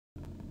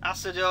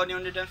Acedoni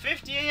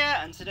 150 here,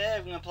 and today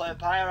I'm going to play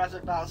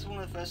Biohazard Battles,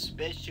 one of the first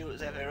space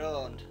shooters ever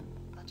owned.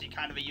 Actually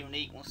kind of a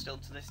unique one still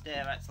to this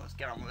day, right, so let's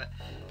get on with it.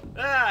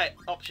 Right,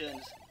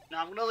 options.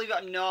 Now I've only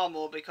got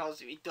normal because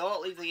if you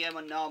don't leave the game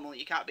on normal,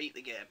 you can't beat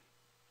the game.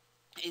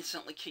 It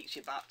instantly kicks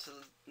you back to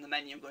the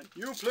menu going,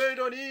 you played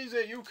on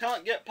easy, you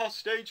can't get past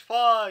stage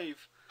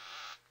 5.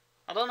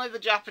 I don't know if the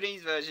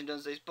Japanese version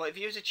does this, but if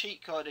you use a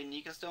cheat code in,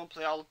 you can still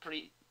play all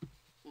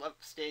the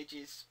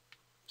stages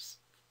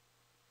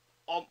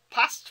on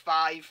past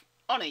 5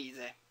 on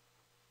easy.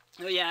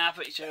 Oh yeah, I'm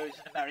pretty sure it's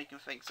an American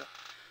thing, so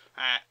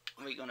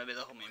we're gonna be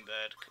the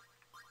hummingbird.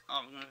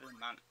 Oh, we're gonna be the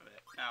manta ray.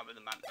 No, we're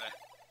the manta ray.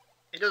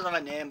 It does have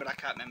a name, but I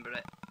can't remember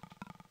it.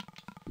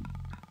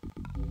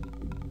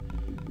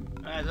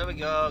 Right, there we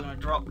go. I'm gonna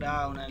drop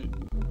down,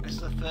 and this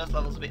is the first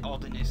level's a bit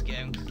odd in this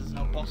game because there's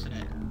no boss in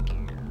it.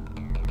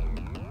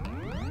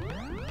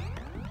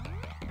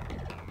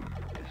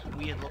 This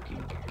weird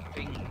looking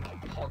thing,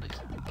 pod, it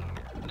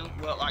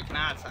doesn't work like an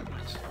art attack when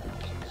it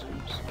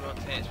zooms,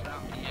 rotates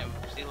around. Yeah,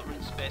 see, look, we're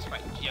in space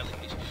fighting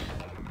jellyfish.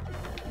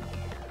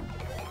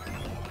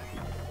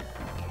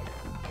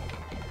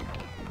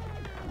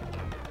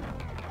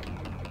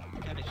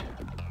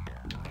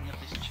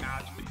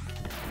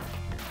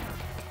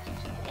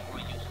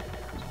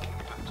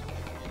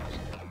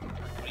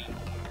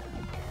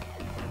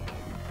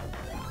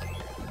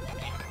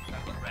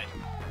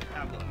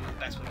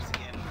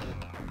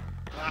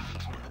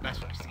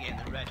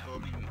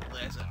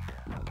 Laser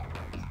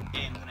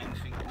aims and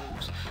anything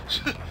moves.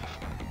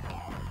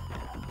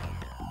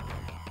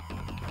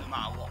 No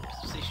matter what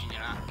position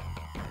you're at.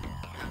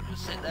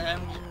 Just sit there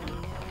and just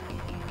move.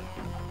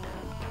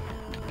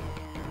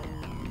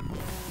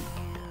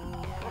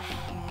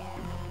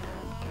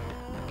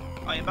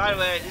 Oh yeah, by the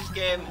way, this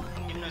game,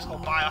 even though it's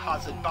called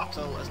Biohazard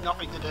Battle, has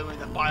nothing to do with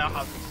the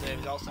Biohazard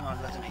series, also known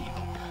as Resident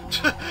Evil.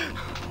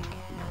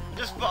 I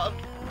just thought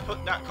I'd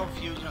put that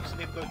confusion up so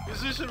people go,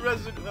 is this a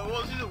Resident Evil?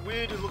 What's this the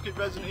weirdest looking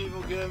Resident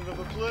Evil game I've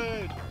ever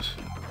played?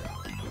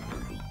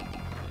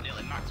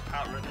 Nearly maxed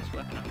power of this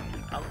weapon, I've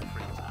been power 3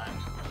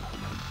 times.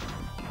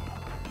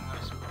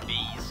 There's some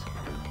bees.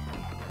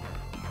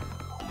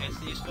 Okay, so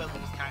this first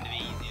one was kind of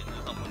easy and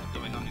there's not much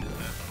going on in the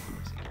first one.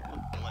 Let's get a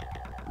good bullet.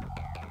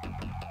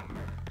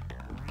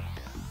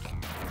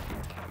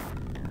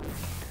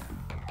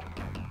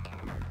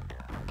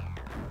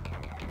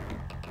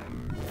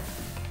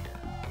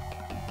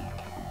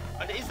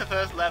 But it is the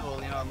first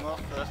level, you know,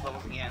 most first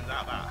levels in games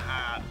aren't that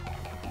hard.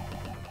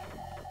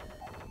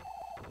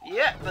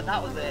 Yeah, but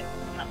that was it.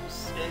 That was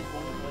stage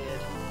 1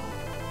 cleared.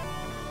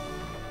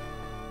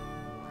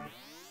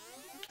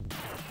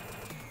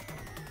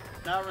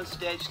 Now we're on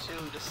stage 2,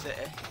 the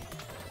city.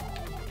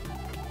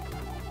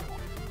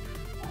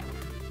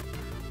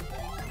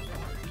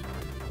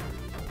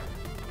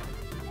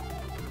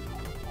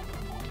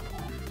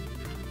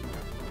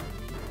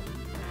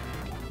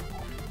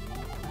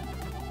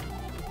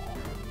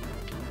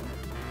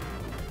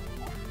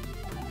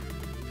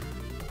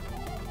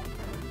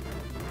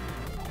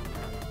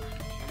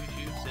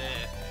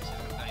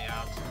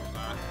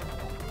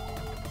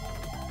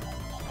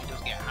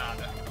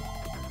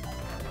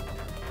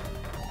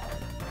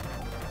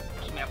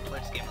 I've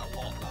played this game a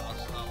lot now,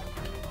 so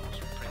it's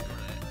pretty good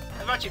at it.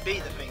 I've actually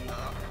beat the thing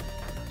though.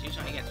 It's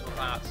usually when you get to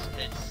about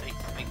stage 6,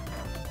 the big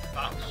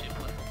battleship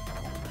level.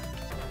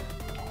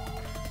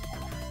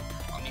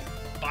 I mean,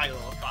 bio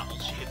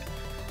battleship.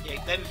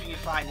 Yeah, everything you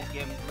find in this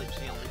game is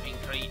literally a living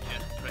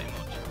creature, pretty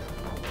much.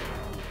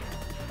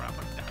 Crap,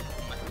 I died,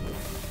 didn't I?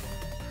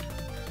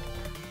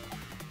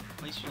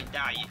 At least when you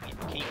die, you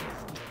keep this.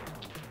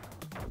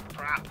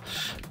 Crap.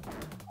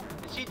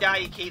 If you die,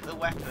 you keep the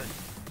weapon.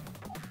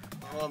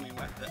 Homing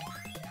weapon,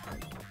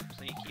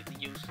 so you keep the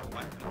useful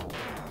weapon.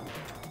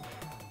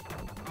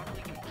 How do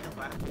you get kill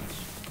that fish?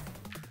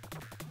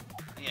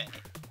 Yeah.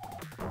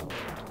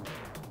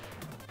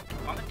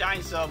 Why am I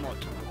dying so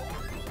much?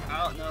 I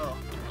don't know.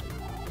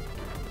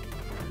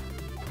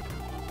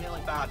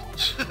 Really bad.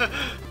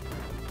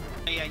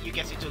 Yeah, you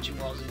guess it touching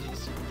walls is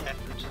instant death,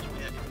 which is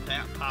weird.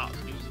 That part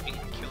is the thing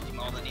that killed you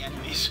more than the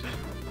enemies.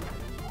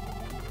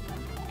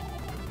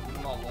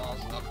 More walls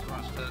though, because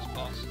that's first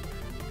boss.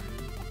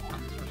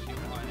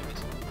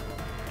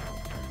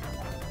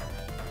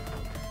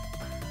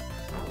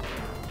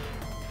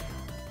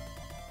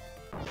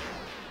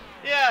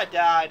 Yeah, I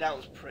died. That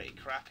was pretty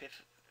crap,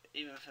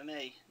 even for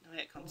me. Do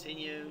it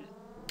continue?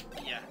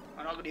 Yeah,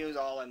 I'm not going to use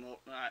all them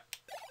up. Right.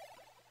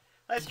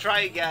 Let's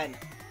try again.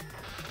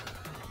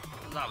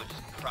 That was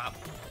just crap.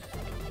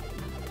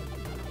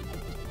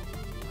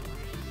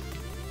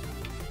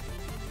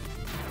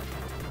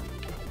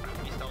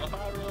 Missed all the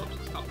power-ups.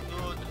 It's not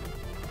good.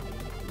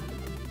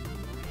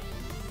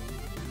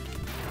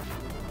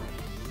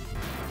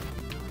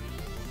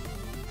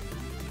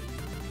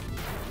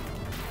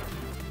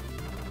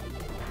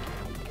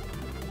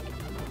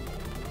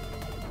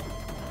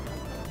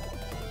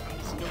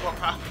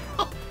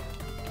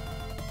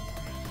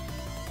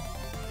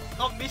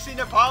 Not missing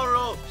the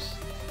power-ups!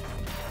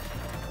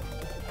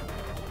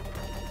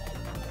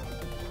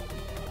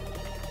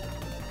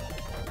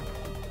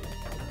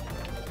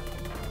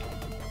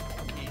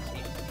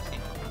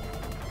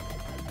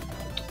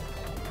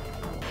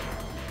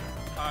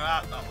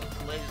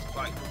 the laser's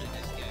quite good in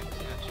this game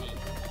because it actually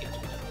gets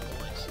rid of the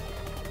bullets.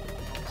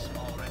 All the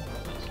small red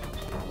bullets.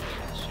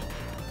 Shoot.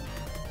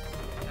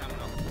 I'm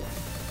not.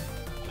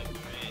 That'd be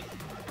great.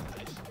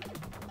 Nice.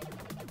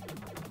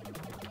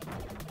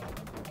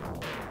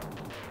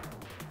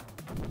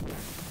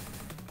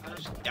 I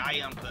just die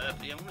on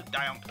purpose. I'm gonna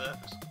die on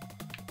purpose.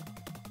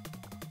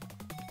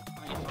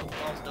 Oh, your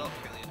footballs don't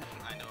kill you.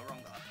 I know,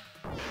 wrong guy.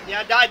 Yeah,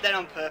 I died then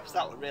on purpose.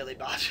 That was really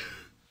bad.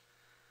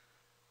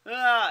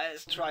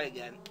 Let's try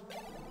again.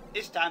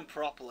 This time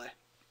properly.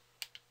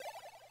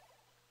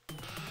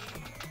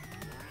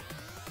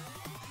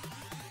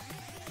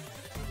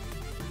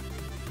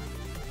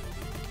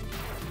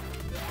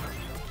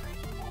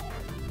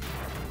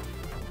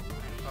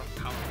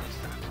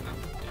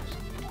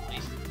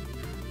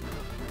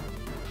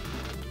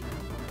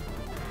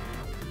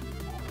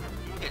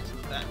 Get to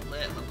the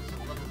later levels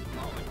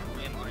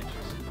way more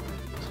interesting.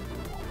 Just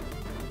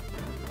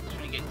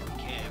trying to get to the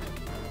cave.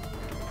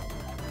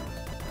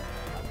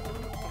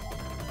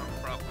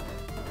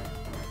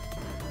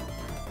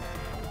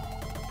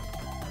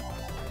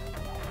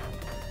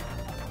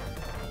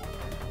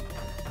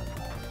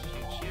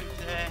 Shoot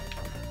there.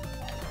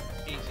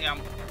 You can see how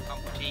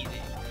much easier it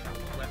is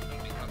with the weapon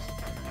because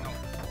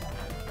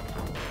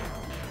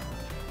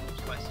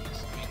much less you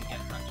just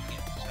actually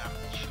get to start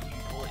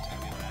shooting bullets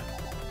everywhere.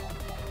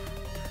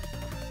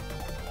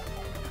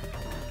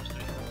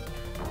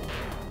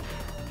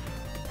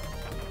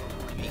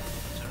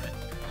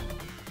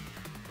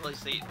 Really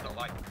see it's got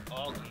like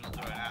organs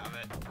growing out of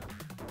it.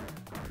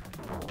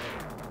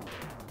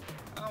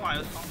 Oh, I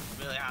was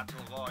really hard to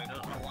avoid, I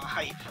don't know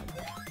why.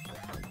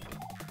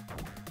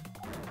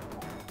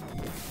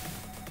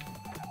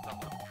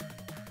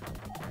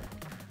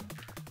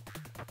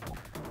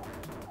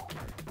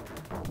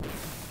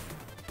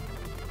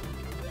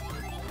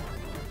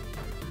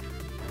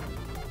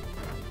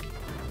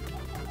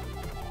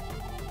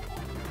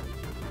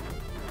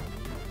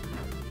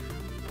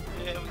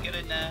 Yeah, we're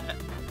getting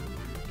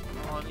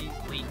all these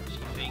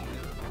leechy things.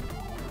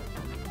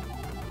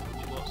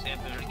 Which won't see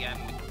ever again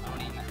because they're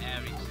only in that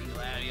area,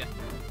 single area.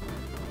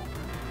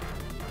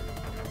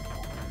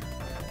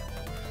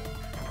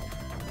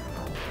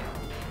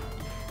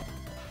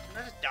 Can I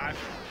just die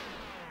from it?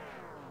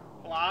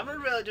 Well, I'm not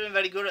really doing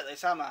very good at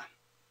this, am I?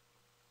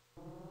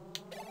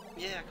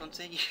 Yeah,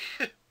 continue.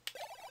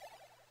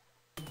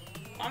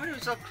 I'm doing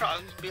so crap,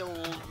 I'm be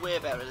way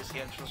better at this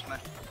game, trust me.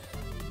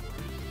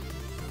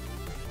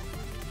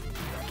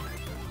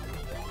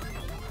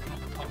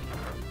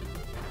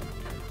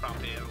 Crap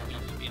here, we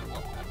need to be a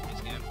lot better at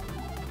this game.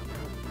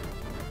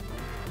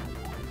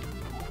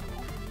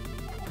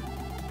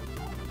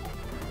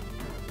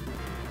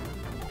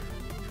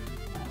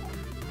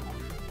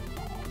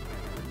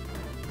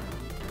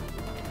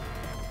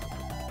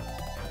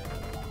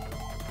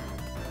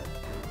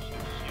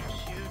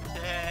 Shoot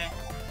there.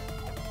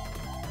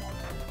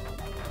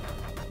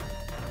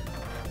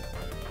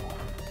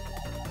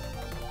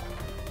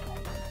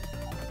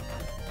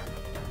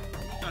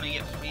 You only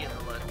get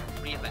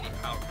 3 of any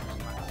power-ups.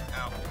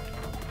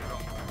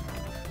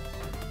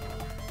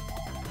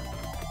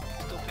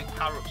 I still think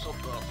power-ups up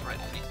though for it,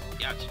 and it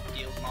actually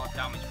deals more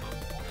damage, but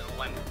the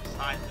length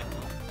side of it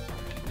will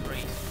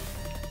increase.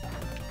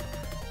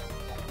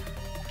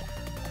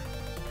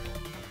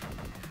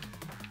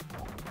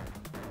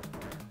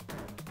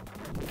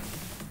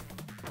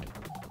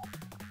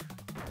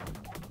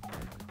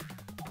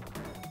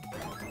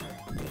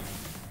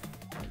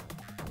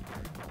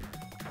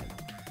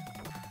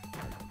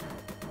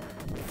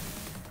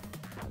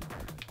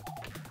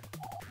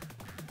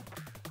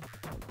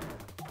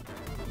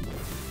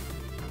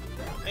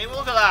 Hey,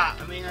 look at that!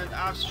 I mean,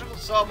 I've struggled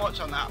so much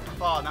on that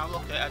before, now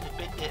look at it, I just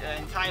bit it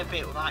an entire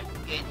bit without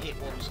getting hit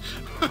once.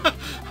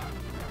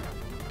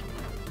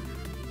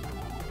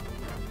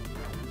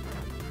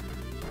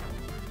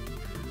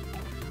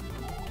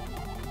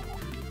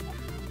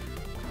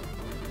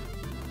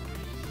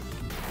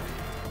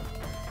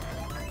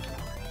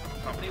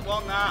 Probably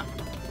won that.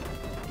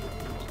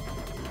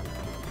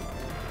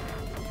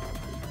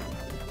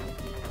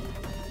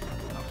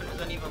 I don't think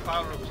there's any other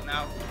power-ups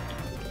now.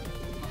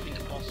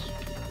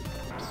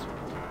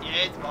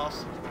 Yeah, it's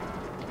boss.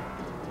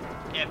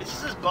 Yeah, this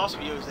is his boss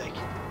music.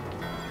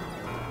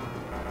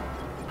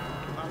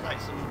 Sounds like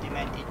some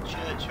demented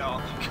church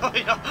organ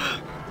going on.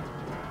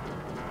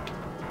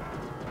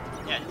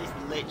 Yeah, this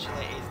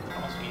literally is the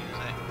boss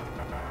music.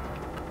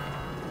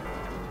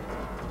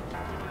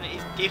 It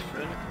is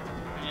different,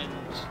 and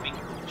just being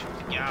choose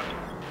the garbage.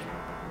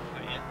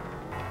 Oh yeah.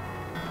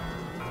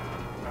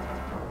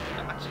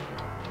 Actually.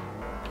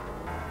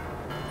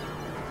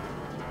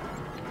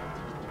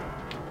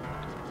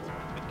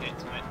 Get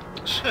to it.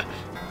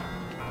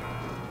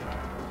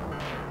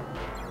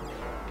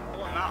 I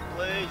want that,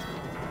 please.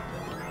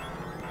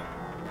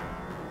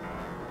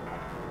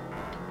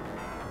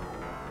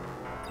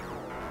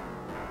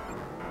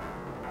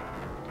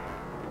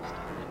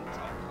 Standing in the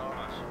top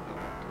corner,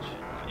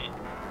 should not hit.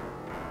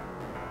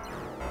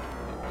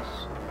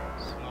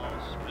 Small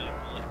spray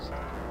bullets to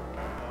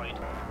avoid.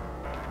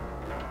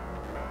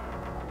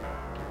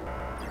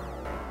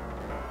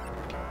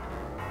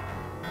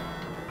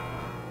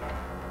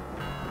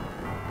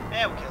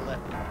 Yeah, we killed it.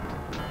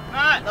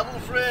 Right, level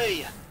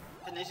 3.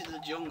 And this is a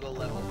jungle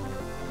level.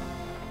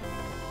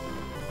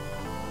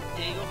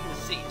 Yeah, you go from the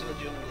city to a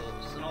jungle.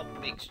 It's an odd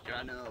mixture,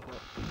 I know, but...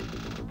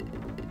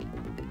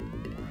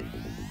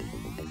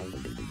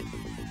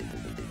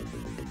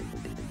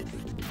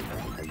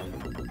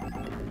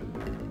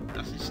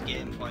 That's this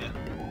game for you.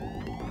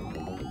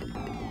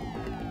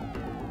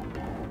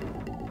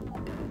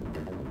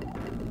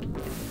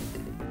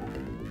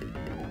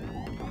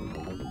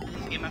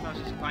 This game I thought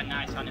was quite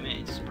nice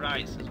animated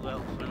sprites as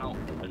well for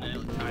an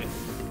early type.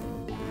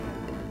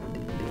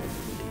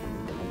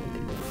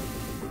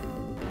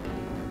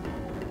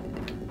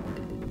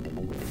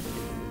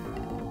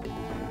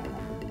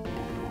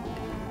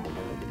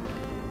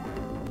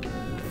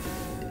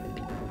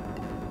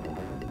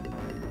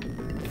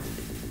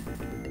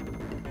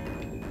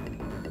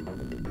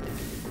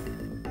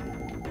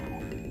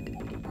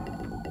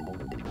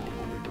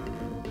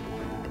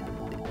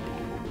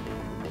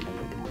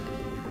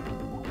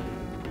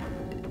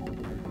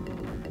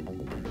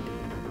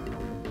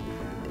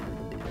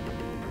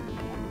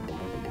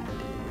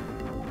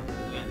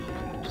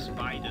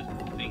 Spider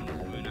things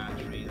growing out of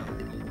tree.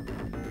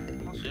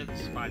 I'm not sure if the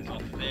spider's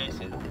off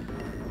facing.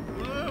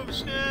 Whoa,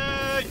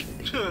 snake!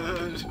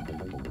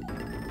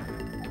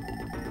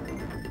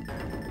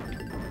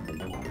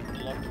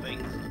 Blob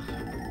things.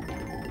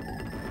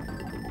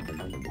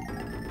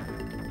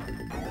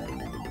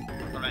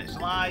 Alright, it's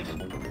alive.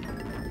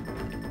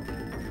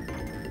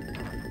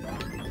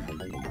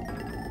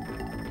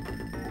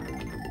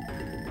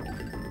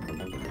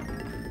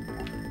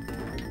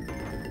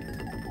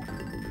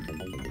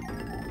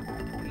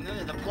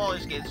 The plot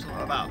is getting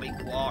something about a big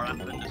war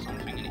happened or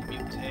something and it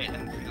mutated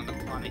everything on the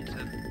planet to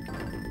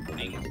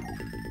things.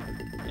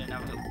 Yeah, now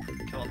we've got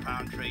kill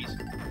palm trees.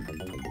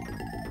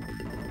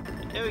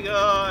 Here we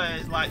go,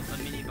 it's like the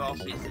mini boss,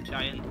 it's the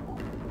giant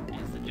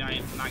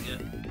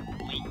maggot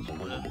leech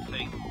worm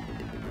thing.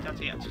 It's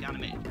actually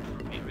animated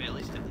pretty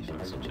realistically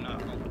for such an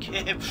old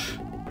game.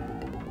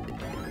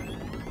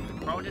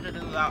 How did I do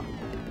that?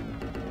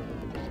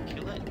 Just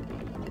kill it.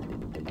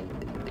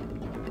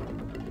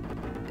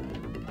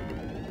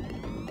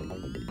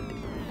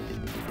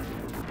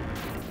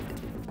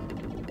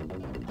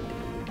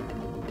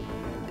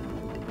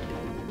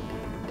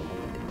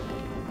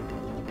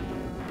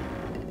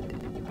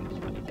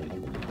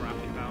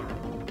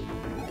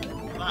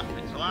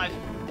 It's alive.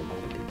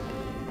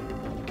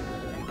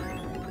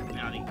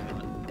 No, I didn't kill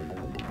it.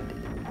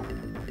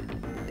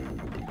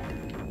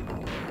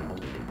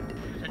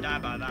 I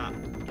died by that. I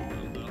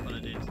don't know what I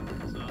did.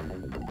 So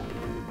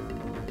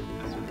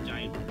that's with the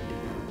giant.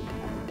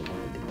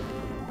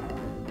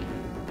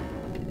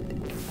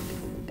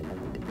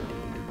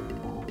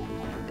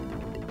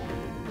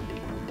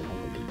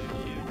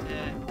 Shoot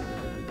it.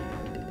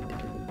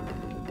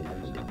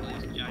 So what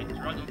this giant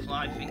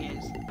dragonfly thing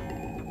is.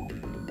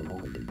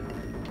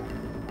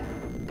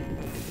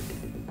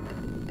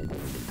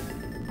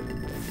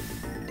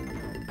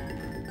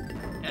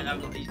 And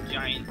I've got these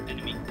giant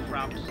enemy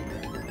crabs. So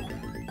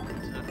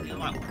they're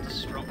like one of the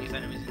strongest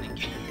enemies in the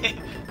game.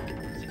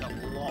 They've got a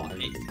lot of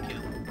hits to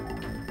kill.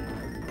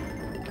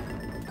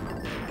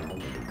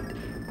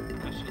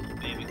 Actually, little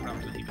baby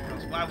crabs that you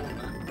because why wouldn't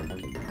they?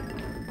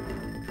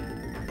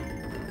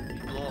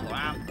 You blow their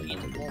arm, you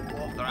need to blow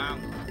off their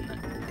arms,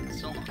 and it's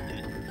still not dead.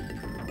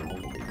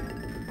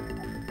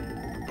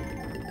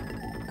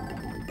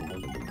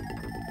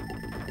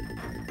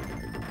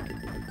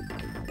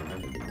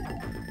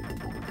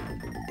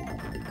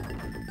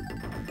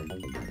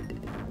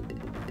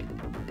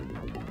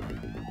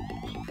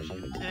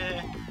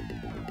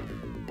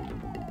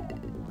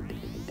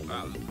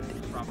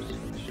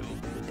 Sure.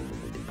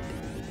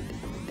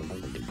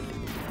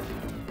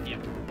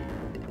 Yep.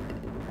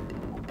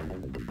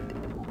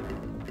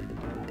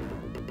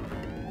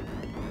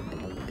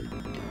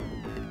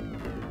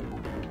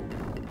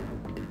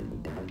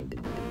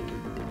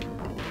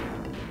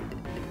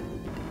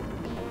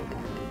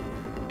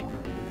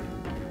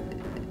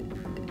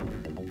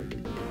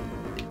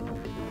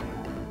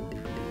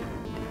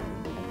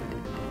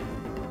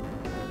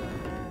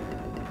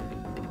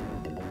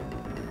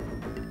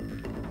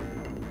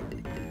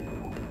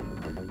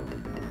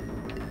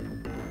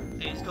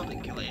 Still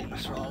didn't kill it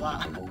after all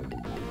that.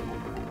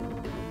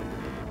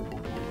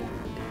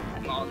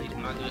 More of these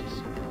maggots,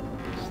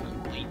 these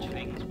little leech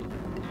things, but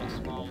more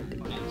small,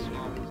 only the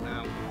small ones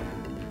now.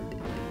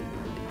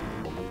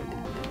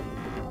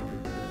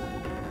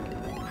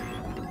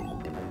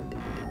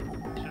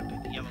 Should have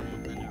picked the yellow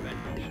one then the red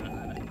one, shouldn't I?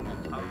 Make them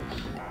more powerful.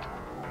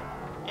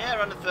 Yeah,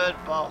 we're on the third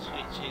boss,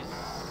 which is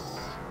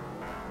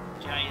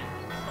giant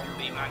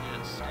zombie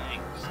maggot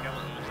snake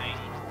skeleton thing.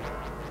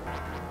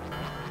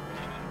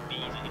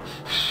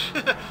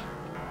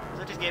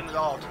 So this game was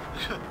odd.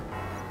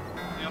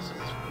 It also has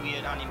this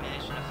weird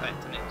animation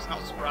effect and it's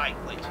not sprite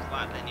glitches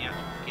like any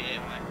actual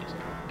game where it just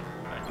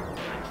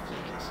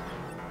flickers.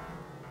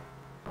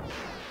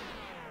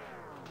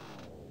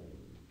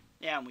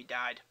 Yeah, and we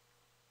died.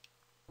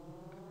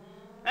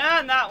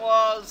 And that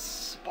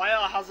was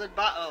Biohazard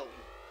Battle.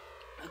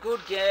 a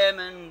good game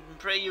and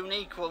pretty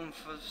unique one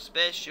for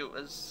space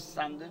shooters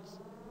standards.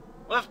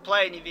 Worth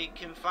playing if you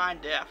can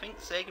find it. I think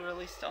Sega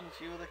released it on a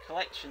few of the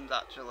collections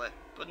actually,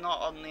 but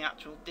not on the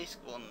actual disc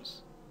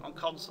ones, on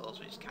consoles,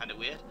 which is kind of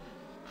weird.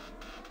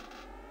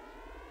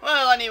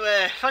 Well,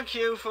 anyway, thank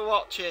you for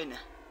watching.